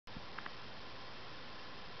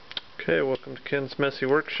Okay, welcome to Ken's Messy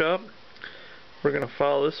Workshop. We're going to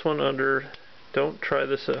file this one under Don't Try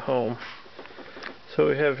This at Home. So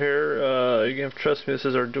we have here, you have to trust me, this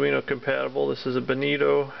is Arduino compatible. This is a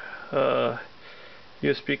Bonito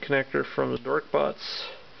USB connector from the Dorkbots.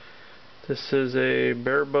 This is a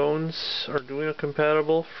bare bones Arduino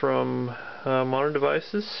compatible from Modern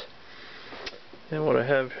Devices. And what I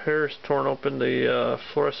have here is torn open the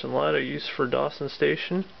fluorescent light I use for Dawson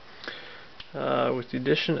Station. With the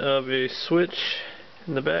addition of a switch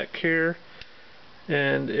in the back here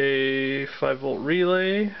and a 5-volt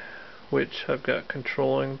relay, which I've got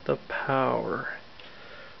controlling the power.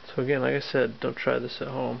 So again, like I said, don't try this at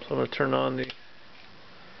home. So I'm going to turn on the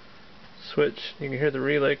switch. You can hear the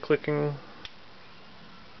relay clicking.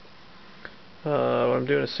 What I'm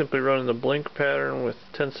doing is simply running the blink pattern with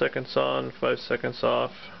 10 seconds on, 5 seconds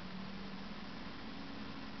off.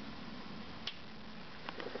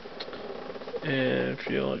 And if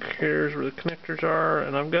you look, here's where the connectors are,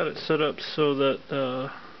 and I've got it set up so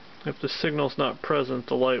that if the signal's not present,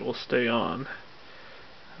 the light will stay on.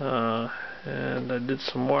 And I did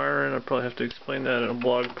some wiring. I probably have to explain that in a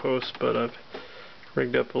blog post, but I've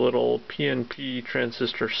rigged up a little PNP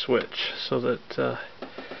transistor switch so that the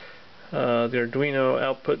Arduino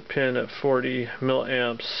output pin at 40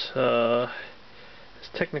 milliamps is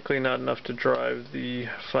technically not enough to drive the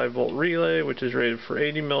 5-volt relay, which is rated for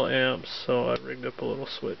 80 milliamps, so I rigged up a little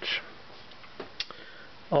switch.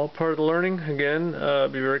 All part of the learning. Again,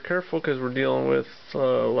 be very careful because we're dealing with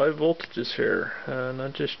live voltages here,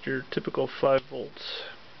 not just your typical 5 volts.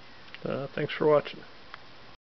 Thanks for watching.